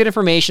had some good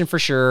information for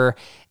sure.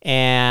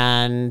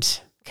 And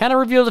kind of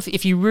revealed,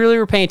 if you really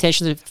were paying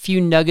attention, to a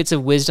few nuggets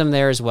of wisdom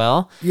there as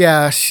well.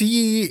 Yeah.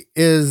 She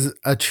is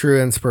a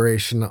true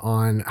inspiration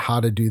on how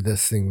to do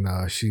this thing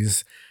though.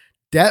 She's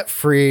debt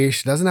free.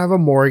 She doesn't have a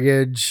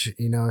mortgage.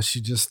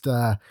 She just,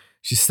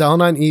 she's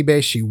selling on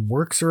eBay. She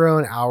works her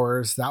own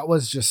hours. That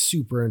was just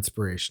super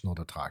inspirational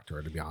to talk to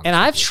her, to be honest. And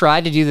I've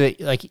tried to do the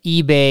like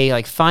eBay,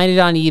 like find it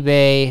on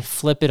eBay,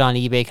 flip it on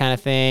eBay kind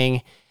of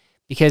thing,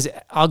 because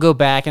I'll go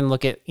back and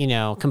look at,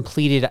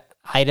 completed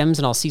items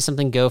and I'll see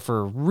something go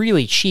for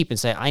really cheap and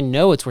say, I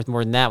know it's worth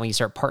more than that when you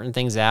start parting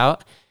things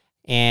out.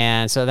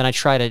 And so then I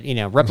try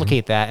to,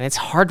 replicate that, and it's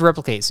hard to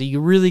replicate. So you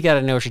really got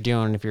to know what you're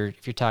doing if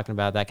you're talking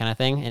about that kind of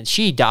thing. And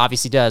she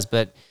obviously does,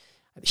 but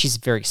she's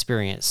very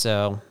experienced.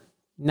 So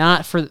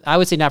I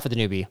would say not for the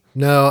newbie.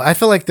 No, I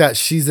feel like that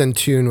she's in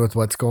tune with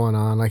what's going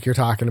on. Like you're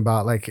talking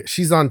about, like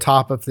she's on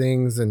top of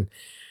things and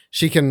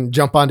she can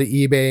jump onto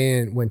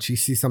eBay and when she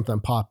sees something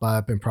pop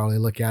up and probably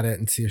look at it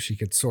and see if she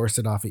could source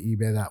it off of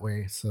eBay that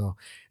way. So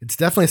it's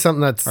definitely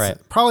something that's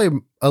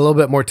probably a little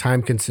bit more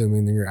time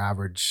consuming than your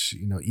average,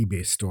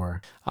 eBay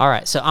store. All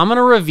right. So I'm going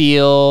to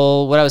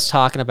reveal what I was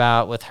talking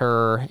about with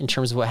her in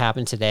terms of what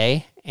happened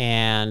today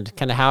and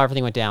kind of how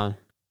everything went down.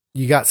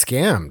 You got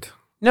scammed.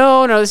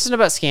 No, this isn't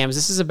about scams.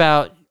 This is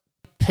about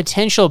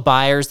potential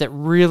buyers that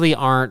really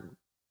aren't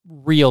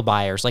real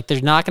buyers. Like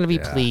they're not going to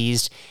be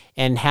pleased,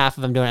 and half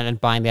of them don't end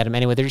up buying the item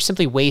anyway. They're just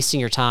simply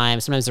wasting your time.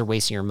 Sometimes they're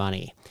wasting your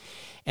money.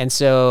 And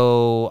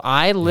so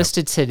I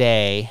listed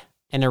today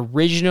an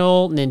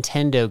original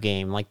Nintendo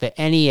game, like the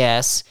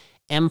NES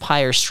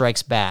Empire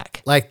Strikes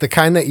Back. Like the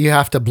kind that you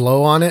have to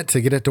blow on it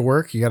to get it to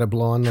work? You got to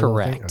blow on the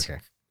Correct.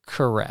 Okay.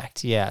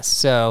 Correct. Yes.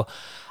 So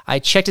I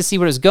checked to see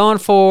what it was going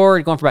for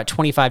about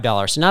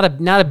 $25. So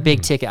not a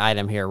big ticket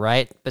item here,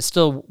 right? But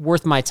still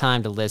worth my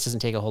time to list. Doesn't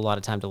take a whole lot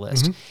of time to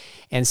list. Mm-hmm.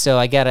 And so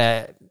I got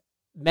a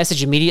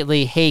message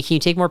immediately, hey, can you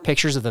take more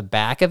pictures of the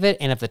back of it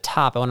and of the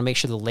top? I want to make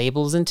sure the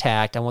label is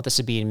intact. I want this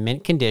to be in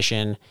mint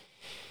condition.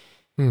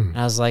 And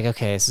I was like,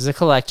 okay, this is a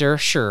collector.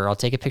 Sure, I'll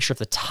take a picture of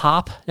the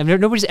top.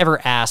 Nobody's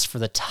ever asked for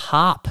the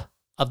top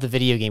of the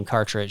video game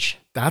cartridge.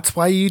 That's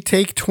why you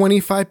take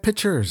 25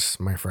 pictures,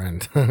 my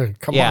friend. Come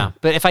on. Yeah,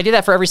 but if I did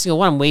that for every single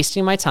one, I'm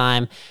wasting my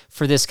time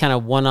for this kind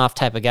of one-off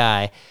type of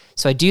guy.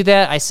 So I do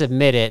that, I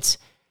submit it,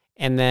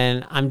 and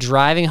then I'm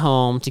driving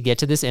home to get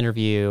to this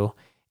interview,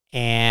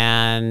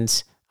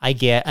 and I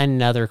get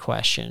another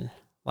question.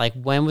 Like,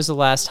 when was the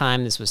last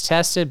time this was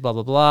tested? Blah,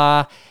 blah,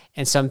 blah.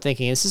 And so I'm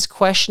thinking, this is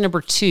question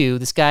number 2.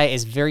 This guy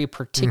is very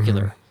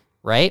particular,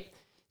 right?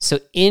 So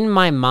in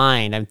my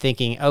mind, I'm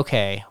thinking,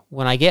 okay,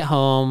 when I get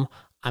home,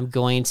 I'm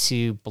going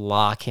to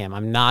block him.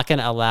 I'm not going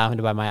to allow him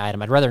to buy my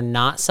item. I'd rather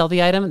not sell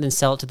the item than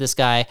sell it to this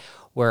guy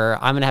where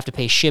I'm going to have to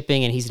pay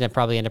shipping and he's going to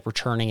probably end up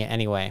returning it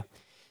anyway.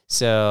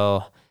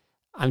 So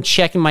I'm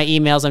checking my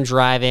emails. I'm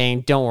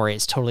driving. Don't worry.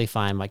 It's totally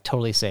fine. I'm like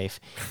totally safe.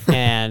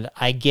 And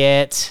I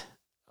get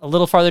a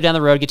little farther down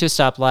the road, get to a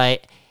stoplight,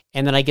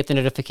 and then I get the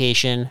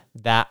notification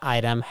that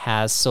item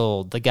has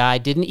sold. The guy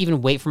didn't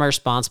even wait for my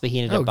response, but he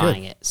ended up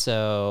buying it.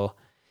 So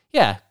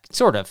yeah,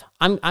 sort of.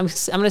 I'm going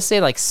to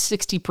say like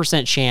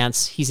 60%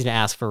 chance he's going to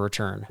ask for a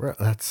return.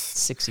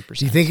 That's 60%.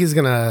 Do you think he's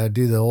going to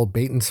do the old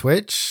bait and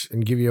switch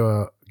and give you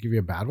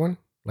a bad one?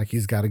 Like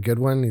he's got a good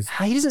one?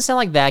 He doesn't sound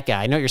like that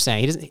guy. I know what you're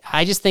saying.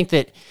 I just think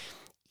that,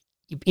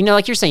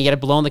 like you're saying, you got to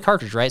blow in the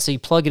cartridge, right? So you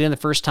plug it in the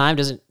first time,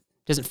 doesn't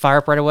fire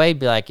up right away.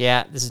 Be like,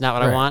 yeah, this is not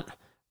what I want.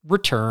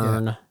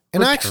 Return. Yeah.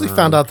 And I actually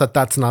found out that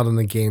that's not on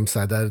the game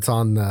side, that it's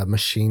on the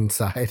machine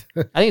side.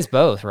 I think it's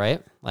both,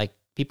 right? Like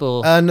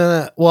people.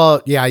 No.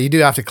 Well, yeah, you do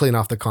have to clean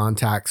off the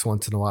contacts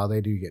once in a while.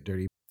 They do get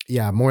dirty.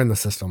 Yeah, more in the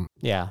system.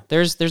 Yeah,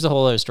 there's a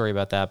whole other story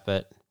about that,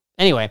 but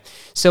anyway,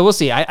 so we'll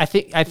see. I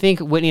think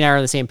Whitney and I are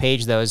on the same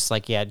page, though. It's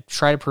like, yeah,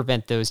 try to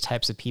prevent those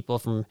types of people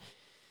from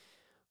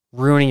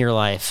ruining your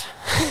life.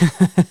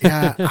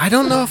 Yeah, I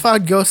don't know if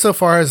I'd go so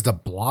far as to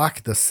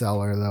block the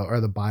seller, though, or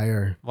the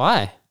buyer.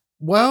 Why?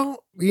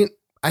 Well,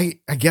 I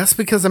guess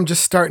because I'm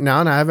just starting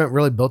out and I haven't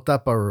really built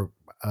up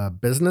a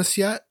business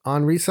yet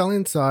on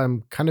reselling. So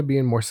I'm kind of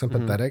being more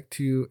sympathetic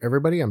to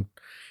everybody. I'm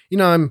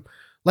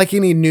like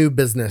any new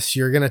business,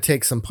 you're going to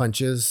take some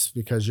punches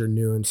because you're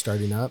new and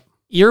starting up.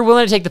 You're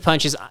willing to take the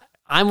punches.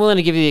 I'm willing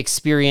to give you the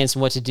experience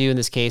and what to do in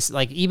this case.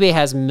 Like eBay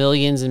has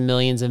millions and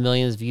millions and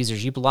millions of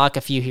users. You block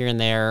a few here and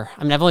there.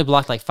 I mean, I've only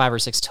blocked like 5 or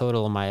 6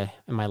 total in my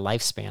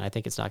lifespan. I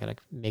think it's not going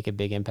to make a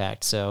big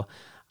impact. So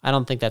I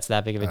don't think that's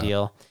that big of a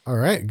deal. All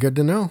right. Good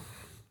to know.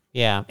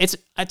 Yeah. It's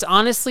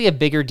honestly a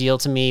bigger deal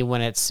to me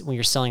when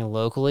you're selling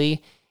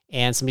locally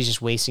and somebody's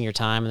just wasting your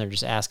time and they're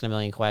just asking a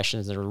million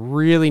questions. There's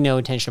really no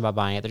intention about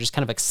buying it. They're just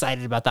kind of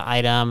excited about the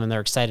item and they're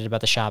excited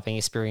about the shopping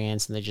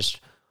experience and they just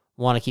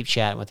want to keep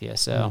chatting with you.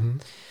 So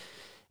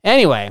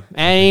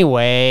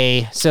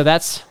anyway, so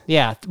that's,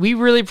 yeah, we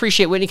really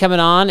appreciate Whitney coming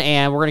on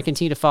and we're going to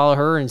continue to follow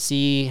her and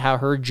see how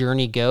her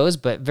journey goes,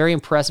 but very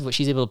impressive what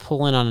she's able to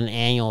pull in on an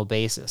annual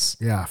basis.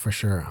 Yeah, for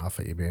sure. Off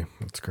of eBay.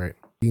 That's great.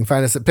 You can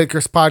find us at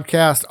Pickers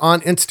Podcast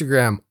on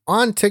Instagram,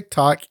 on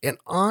TikTok, and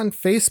on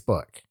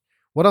Facebook.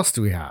 What else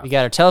do we have? We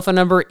got our telephone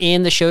number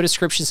in the show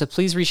description, so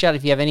please reach out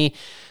if you have any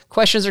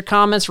questions or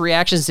comments,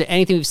 reactions to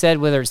anything we've said,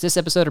 whether it's this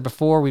episode or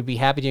before. We'd be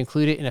happy to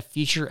include it in a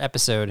future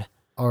episode.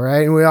 All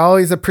right. And we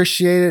always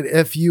appreciate it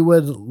if you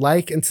would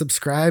like and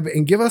subscribe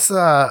and give us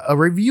a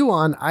review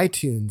on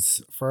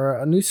iTunes. For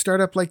a new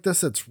startup like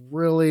this, it's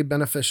really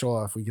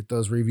beneficial if we get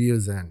those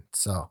reviews in.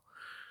 So,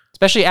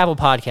 especially Apple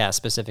Podcasts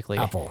specifically.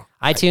 Apple.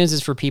 iTunes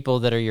is for people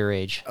that are your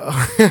age.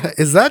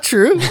 Is that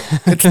true?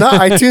 It's not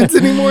iTunes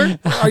anymore?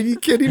 Are you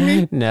kidding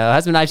me? No, it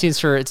has been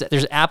iTunes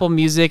there's Apple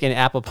Music and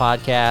Apple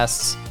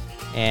Podcasts.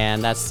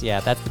 And that's the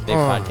big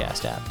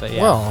podcast app. But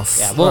yeah. Well,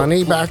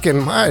 Sonny, back in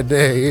my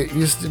day, it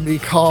used to be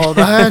called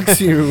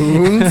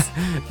iTunes.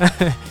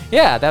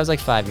 Yeah, that was like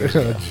 5 years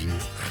ago.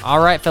 All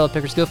right, fellow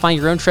pickers, go find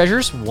your own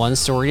treasures one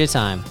story at a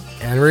time.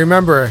 And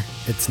remember,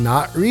 it's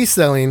not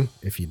reselling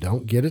if you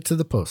don't get it to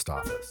the post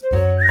office.